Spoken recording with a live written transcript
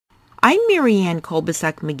I'm Marianne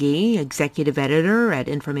Kolbasuk-McGee, Executive Editor at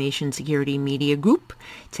Information Security Media Group.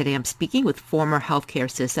 Today I'm speaking with former healthcare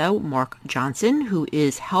CISO Mark Johnson, who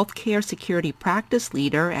is Healthcare Security Practice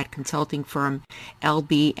Leader at consulting firm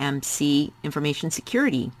LBMC Information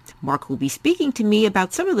Security. Mark will be speaking to me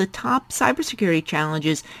about some of the top cybersecurity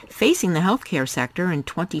challenges facing the healthcare sector in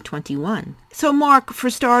 2021. So Mark, for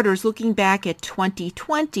starters, looking back at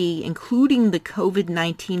 2020, including the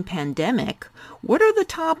COVID-19 pandemic, what are the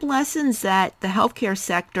top lessons that the healthcare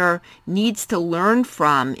sector needs to learn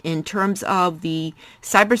from in terms of the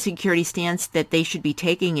cybersecurity stance that they should be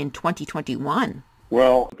taking in 2021?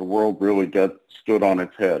 Well, the world really got stood on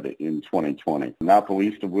its head in 2020, not the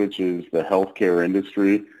least of which is the healthcare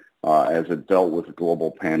industry as it dealt with a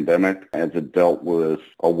global pandemic, as it dealt with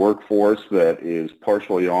a workforce that is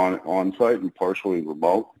partially on-site and partially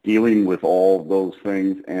remote, dealing with all of those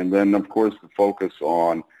things, and then, of course, the focus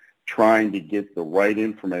on trying to get the right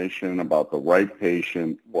information about the right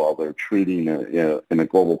patient while they're treating in a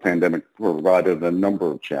global pandemic provided a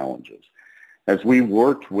number of challenges. As we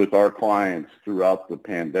worked with our clients throughout the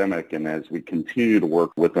pandemic and as we continue to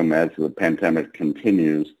work with them as the pandemic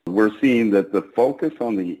continues, we're seeing that the focus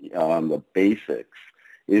on the basics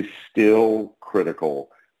is still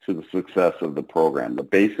critical to the success of the program, the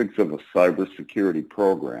basics of a cybersecurity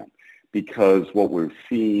program, because what we're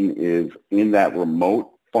seeing is in that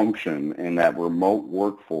remote function and that remote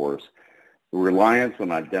workforce, reliance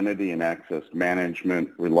on identity and access management,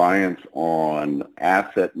 reliance on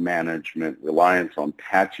asset management, reliance on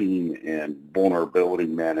patching and vulnerability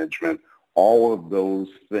management, all of those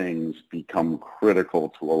things become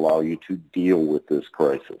critical to allow you to deal with this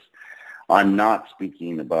crisis. I'm not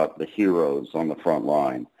speaking about the heroes on the front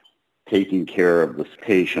line taking care of the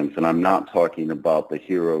patients, and I'm not talking about the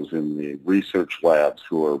heroes in the research labs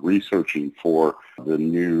who are researching for the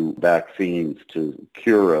new vaccines to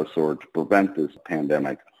cure us or to prevent this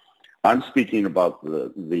pandemic. I'm speaking about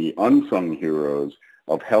the unsung heroes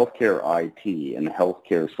of healthcare IT and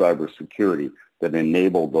healthcare cybersecurity that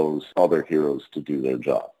enable those other heroes to do their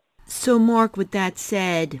job. So, Mark, with that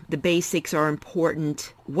said, the basics are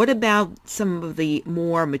important. What about some of the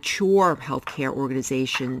more mature healthcare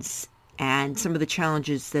organizations and some of the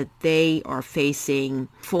challenges that they are facing,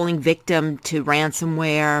 falling victim to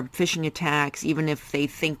ransomware, phishing attacks, even if they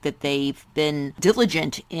think that they've been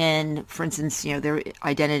diligent in, for instance, their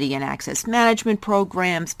identity and access management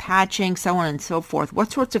programs, patching, so on and so forth?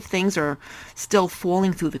 What sorts of things are still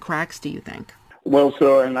falling through the cracks, do you think? Well,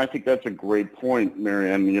 and I think that's a great point,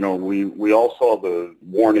 Marianne. We all saw the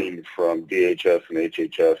warning from DHS and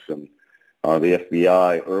HHS and the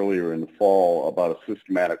FBI earlier in the fall about a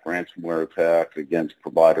systematic ransomware attack against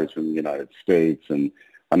providers in the United States. And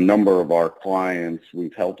a number of our clients,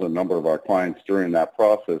 we've helped a number of our clients during that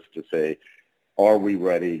process to say, are we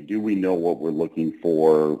ready? Do we know what we're looking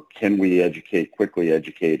for? Can we quickly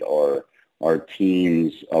educate our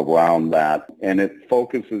teams around that? And it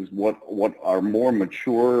focuses what our more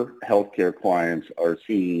mature healthcare clients are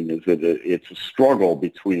seeing is that it's a struggle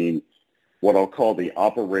between what I'll call the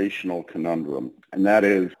operational conundrum. And that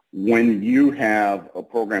is when you have a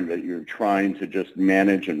program that you're trying to just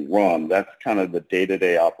manage and run, that's kind of the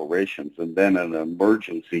day-to-day operations. And then an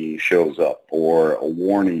emergency shows up or a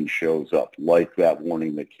warning shows up, like that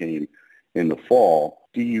warning that came in the fall.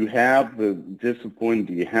 Do you have the discipline?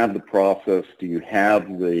 Do you have the process? Do you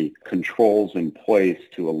have the controls in place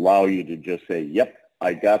to allow you to just say, yep,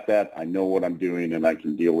 I got that, I know what I'm doing, and I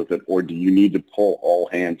can deal with it? Or do you need to pull all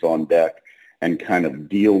hands on deck and kind of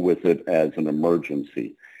deal with it as an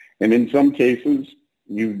emergency? And in some cases,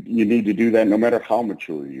 you need to do that no matter how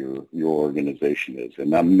mature your organization is.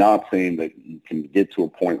 And I'm not saying that you can get to a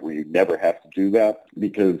point where you never have to do that,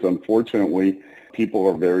 because unfortunately, people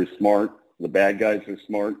are very smart. The bad guys are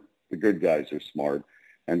smart. The good guys are smart.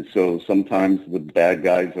 And so sometimes the bad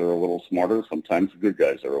guys are a little smarter. Sometimes the good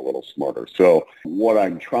guys are a little smarter. So what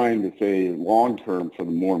I'm trying to say long term for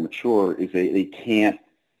the more mature is they can't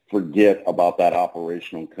forget about that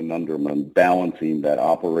operational conundrum and balancing that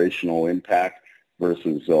operational impact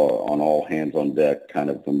versus on all hands on deck kind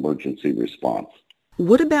of emergency response.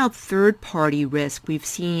 What about third-party risk? We've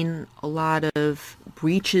seen a lot of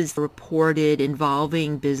breaches reported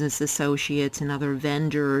involving business associates and other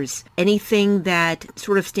vendors. Anything that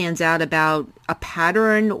sort of stands out about a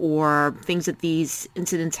pattern or things that these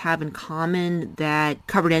incidents have in common that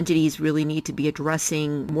covered entities really need to be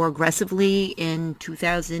addressing more aggressively in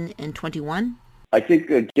 2021? I think,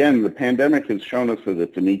 again, the pandemic has shown us that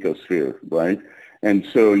it's an ecosphere, right? And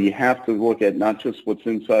so you have to look at not just what's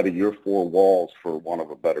inside of your four walls, for want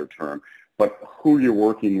of a better term, but who you're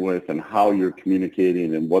working with and how you're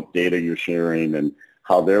communicating and what data you're sharing and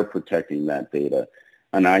how they're protecting that data.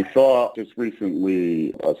 And I saw just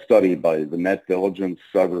recently a study by the Net Diligence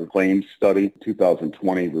Cyber Claims Study,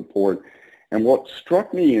 2020 report. And what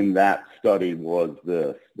struck me in that study was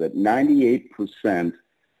this, that 98%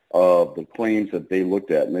 of the claims that they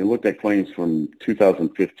looked at, and they looked at claims from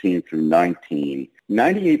 2015 through 19,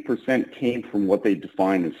 98% came from what they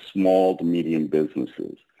define as small to medium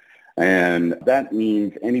businesses. And that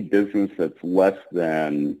means any business that's less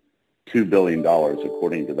than $2 billion,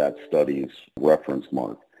 according to that study's reference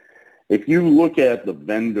mark. If you look at the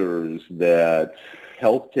vendors that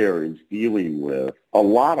healthcare is dealing with, a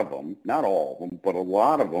lot of them, not all of them, but a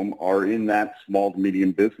lot of them are in that small to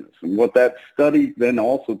medium business. And what that study then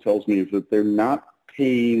also tells me is that they're not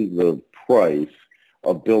paying the price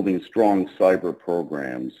of building strong cyber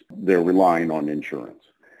programs. They're relying on insurance.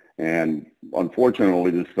 And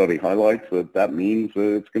unfortunately, the study highlights that means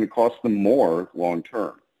that it's going to cost them more long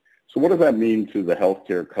term. So what does that mean to the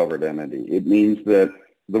healthcare covered entity? It means that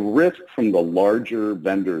the risk from the larger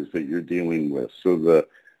vendors that you're dealing with, so the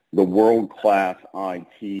world-class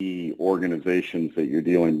IT organizations that you're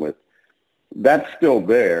dealing with, that's still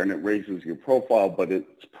there and it raises your profile, but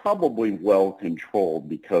it's probably well controlled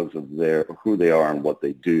because of who they are and what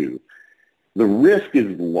they do. The risk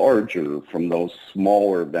is larger from those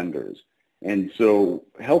smaller vendors. And so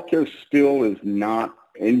healthcare still is not,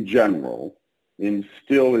 in general, and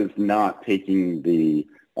still is not taking the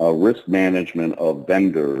risk management of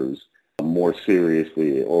vendors more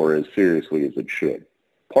seriously or as seriously as it should.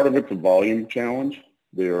 Part of it's a volume challenge.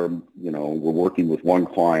 We're working with one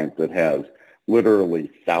client that has literally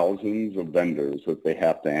thousands of vendors that they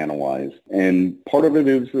have to analyze. And part of it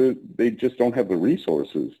is that they just don't have the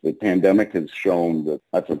resources. The pandemic has shown that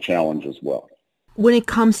that's a challenge as well. When it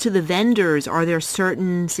comes to the vendors, are there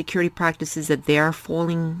certain security practices that they're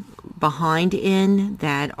falling behind in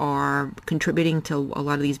that are contributing to a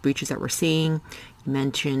lot of these breaches that we're seeing? You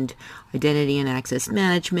mentioned identity and access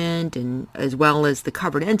management, and as well as the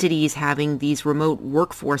covered entities having these remote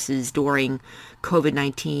workforces during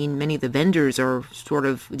COVID-19. Many of the vendors are sort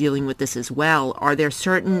of dealing with this as well. Are there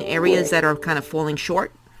certain areas that are kind of falling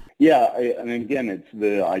short? Yeah, and again, it's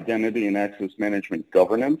the identity and access management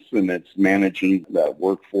governance, and it's managing that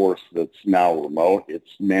workforce that's now remote.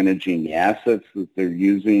 It's managing the assets that they're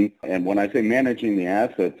using. And when I say managing the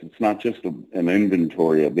assets, it's not just an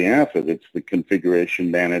inventory of the asset. It's the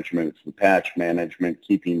configuration management. It's the patch management,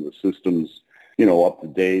 keeping the systems, up to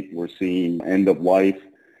date. We're seeing end-of-life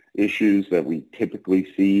issues that we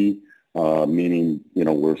typically see, meaning,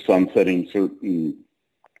 we're sunsetting certain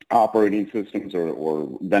operating systems or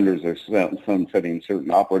vendors are sunsetting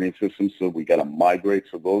certain operating systems, so we got to migrate.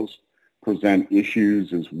 So those present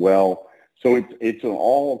issues as well. So it's an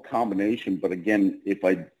all combination. But again, if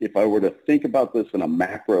I were to think about this in a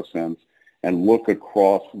macro sense and look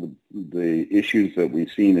across the issues that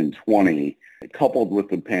we've seen in 20, coupled with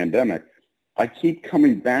the pandemic, I keep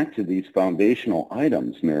coming back to these foundational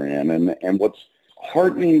items, Marianne. And what's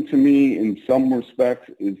heartening to me in some respects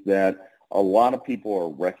is that a lot of people are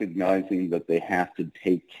recognizing that they have to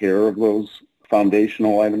take care of those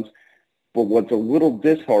foundational items. But what's a little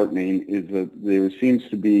disheartening is that there seems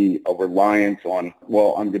to be a reliance on,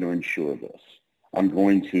 well, I'm going to insure this.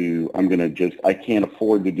 I can't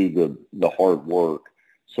afford to do the hard work,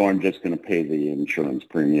 so I'm just going to pay the insurance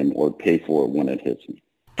premium or pay for it when it hits me.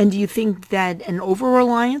 And do you think that an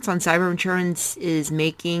over-reliance on cyber insurance is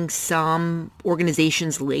making some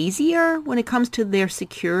organizations lazier when it comes to their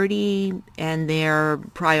security and their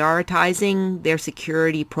prioritizing their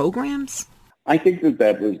security programs? I think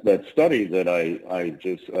that study that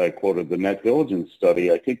I quoted, the Net Diligence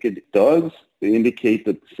study, I think it does indicate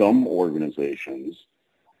that some organizations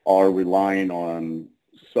are relying on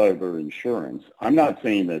cyber insurance. I'm not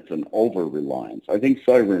saying that's an over-reliance. I think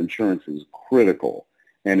cyber insurance is critical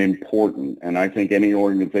and important, and I think any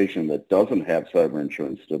organization that doesn't have cyber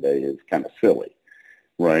insurance today is kind of silly,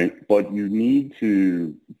 right? But you need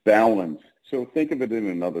to balance. So think of it in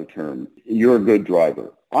another term. You're a good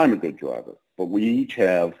driver. I'm a good driver, but we each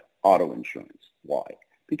have auto insurance. Why?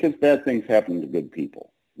 Because bad things happen to good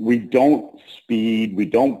people. We don't speed. We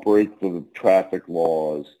don't break the traffic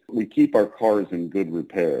laws. We keep our cars in good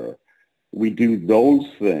repair. We do those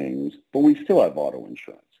things, but we still have auto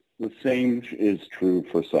insurance. The same is true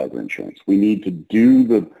for cyber insurance. We need to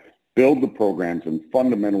build the programs and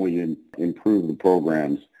fundamentally improve the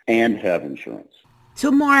programs and have insurance.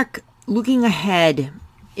 So, Mark, looking ahead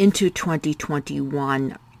into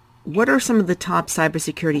 2021, what are some of the top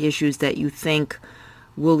cybersecurity issues that you think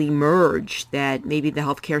will emerge that maybe the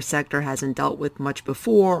healthcare sector hasn't dealt with much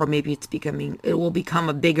before, or maybe it will become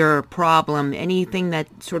a bigger problem. Anything that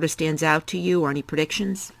sort of stands out to you, or any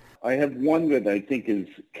predictions? I have one that I think is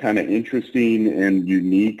kind of interesting and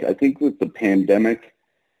unique. I think that the pandemic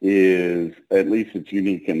is, at least it's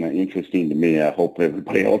unique and interesting to me. I hope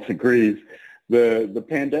everybody else agrees. The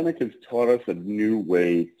pandemic has taught us a new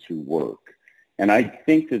way to work. And I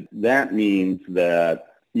think that means that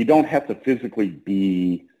you don't have to physically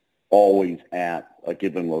be always at a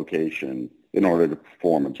given location in order to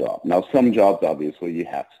perform a job. Now, some jobs, obviously, you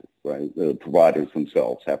have to, right? The providers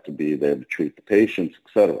themselves have to be there to treat the patients,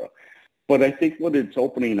 et cetera. But I think what it's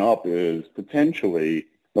opening up is potentially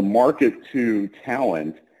the market to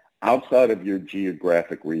talent outside of your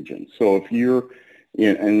geographic region. So if you're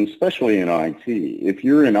and especially in IT, if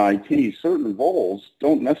you're in IT, certain roles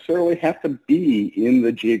don't necessarily have to be in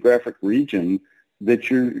the geographic region that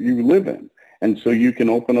you live in. And so you can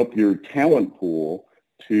open up your talent pool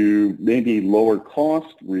to maybe lower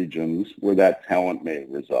cost regions where that talent may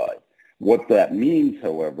reside. What that means,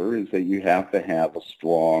 however, is that you have to have a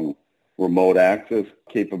strong remote access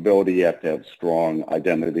capability. You have to have strong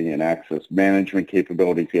identity and access management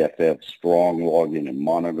capabilities. You have to have strong login and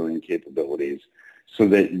monitoring capabilities so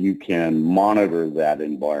that you can monitor that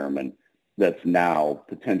environment that's now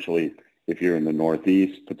potentially, if you're in the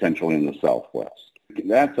Northeast, potentially in the Southwest.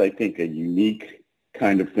 That's, I think, a unique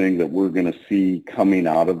kind of thing that we're going to see coming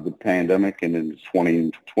out of the pandemic and in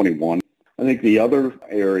 2021. I think the other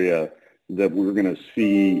area that we're going to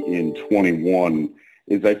see in 21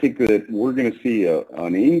 is I think that we're going to see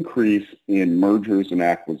an increase in mergers and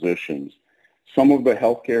acquisitions. Some of the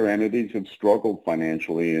healthcare entities have struggled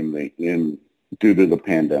financially due to the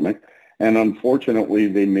pandemic, and unfortunately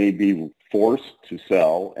they may be forced to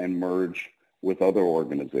sell and merge with other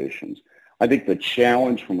organizations. I think the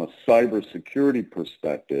challenge from a cybersecurity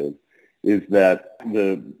perspective is that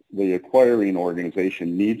the acquiring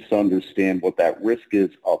organization needs to understand what that risk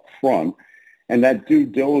is up front, and that due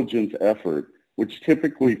diligence effort, which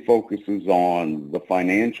typically focuses on the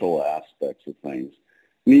financial aspects of things,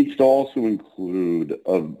 needs to also include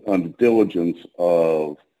a diligence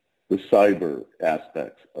of the cyber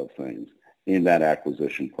aspects of things in that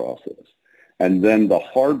acquisition process. And then the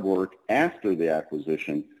hard work after the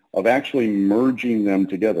acquisition of actually merging them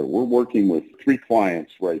together. We're working with 3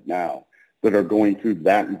 clients right now that are going through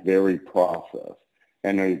that very process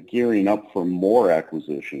and are gearing up for more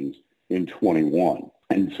acquisitions in 21.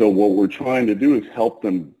 And so what we're trying to do is help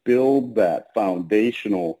them build that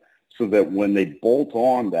foundational so that when they bolt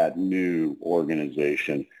on that new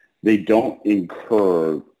organization, they don't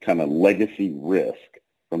incur kind of legacy risk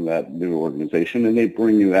from that new organization, and they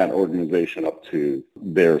bring that organization up to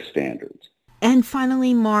their standards. And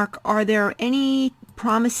finally, Mark, are there any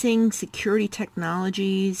promising security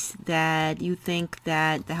technologies that you think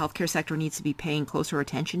that the healthcare sector needs to be paying closer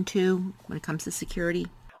attention to when it comes to security?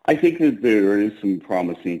 I think that there is some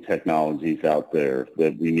promising technologies out there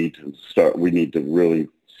that we need to really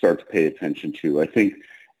start to pay attention to. I think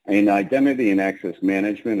in identity and access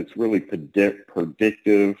management, it's really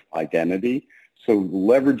predictive identity. So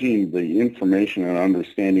leveraging the information and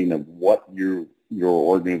understanding of what your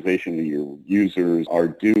organization and your users are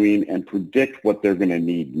doing and predict what they're going to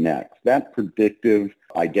need next. That predictive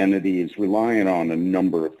identity is relying on a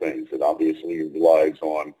number of things. It obviously relies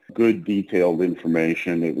on good detailed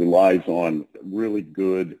information. It relies on really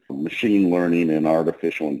good machine learning and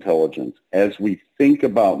artificial intelligence. As we think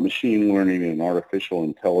about machine learning and artificial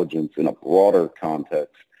intelligence in a broader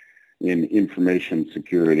context in information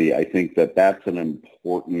security, I think that that's an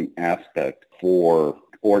important aspect for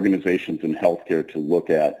organizations in healthcare to look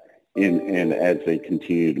at and as they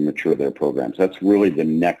continue to mature their programs. That's really the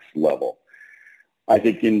next level. I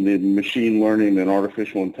think in the machine learning and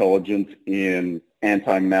artificial intelligence in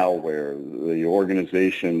anti-malware, the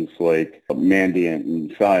organizations like Mandiant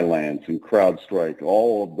and Cylance and CrowdStrike,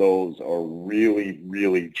 all of those are really,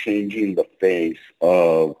 really changing the face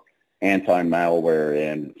of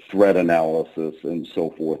anti-malware and threat analysis and so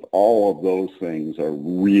forth. All of those things are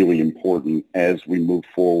really important as we move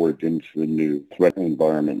forward into the new threat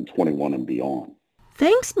environment in 21 and beyond.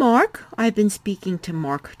 Thanks, Mark. I've been speaking to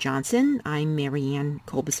Mark Johnson. I'm Marianne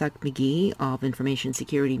Kolbasuk-McGee of Information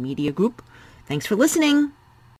Security Media Group. Thanks for listening.